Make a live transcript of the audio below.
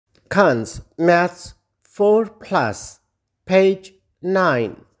Khan's Maths 4 Plus, page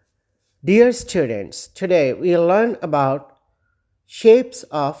 9. Dear students, today we will learn about shapes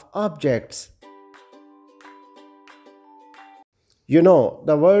of objects. You know,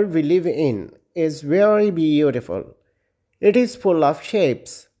 the world we live in is very beautiful. It is full of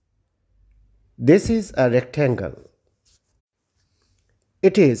shapes. This is a rectangle.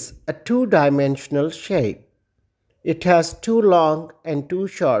 It is a two-dimensional shape. It has two long and two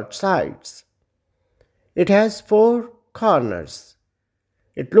short sides. It has four corners.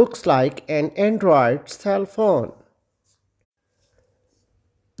 It looks like an Android cell phone.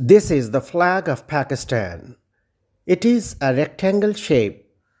 This is the flag of Pakistan. It is a rectangle shape.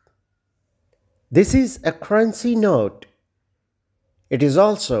 This is a currency note. It is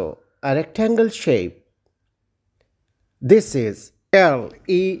also a rectangle shape. This is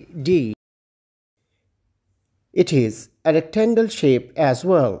LED. It is a rectangle shape as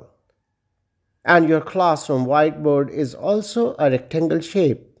well. And your classroom whiteboard is also a rectangle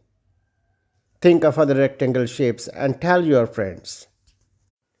shape. Think of other rectangle shapes and tell your friends.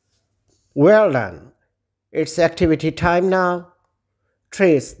 Well done. It's activity time now.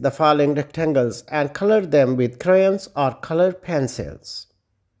 Trace the following rectangles and color them with crayons or colored pencils.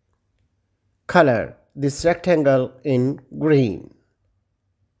 Color this rectangle in green.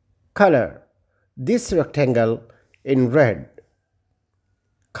 Color this rectangle in red.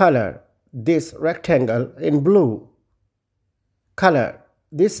 Color this rectangle in blue. Color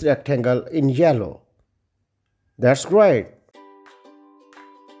this rectangle in yellow. That's great.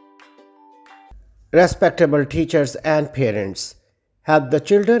 Respectable teachers and parents, help the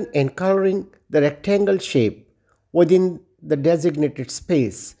children in coloring the rectangle shape within the designated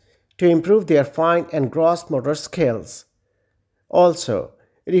space to improve their fine and gross motor skills. Also,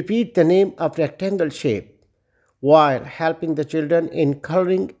 repeat the name of rectangle shape while helping the children in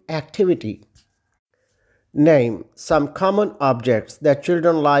coloring activity. Name some common objects that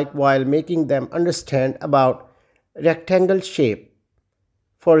children like while making them understand about rectangle shape.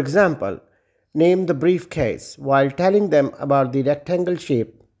 For example, name the briefcase while telling them about the rectangle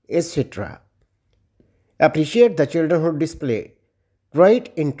shape, etc. Appreciate the children who display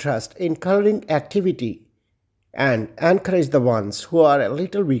great interest in coloring activity and encourage the ones who are a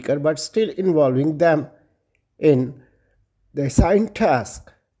little weaker but still involving them in the assigned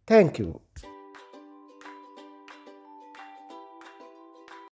task. Thank you.